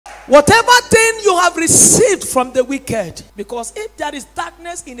Whatever thing you have received from the wicked, because if there is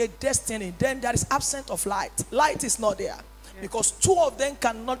darkness in a destiny, then there is absence of light. Light is not there. Because two of them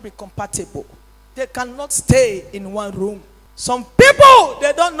cannot be compatible. They cannot stay in one room. Some people,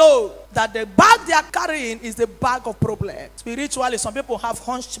 they don't know that the bag they are carrying is the bag of problems. Spiritually, some people have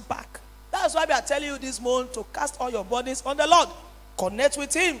hunchback. That's why we are telling you this morning to cast all your burdens on the Lord. Connect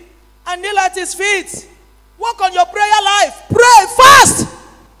with Him and kneel at His feet. Work on your prayer life. Pray fast.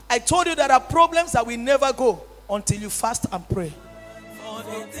 I told you there are problems that will never go until you fast and pray. For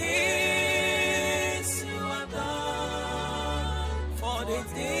the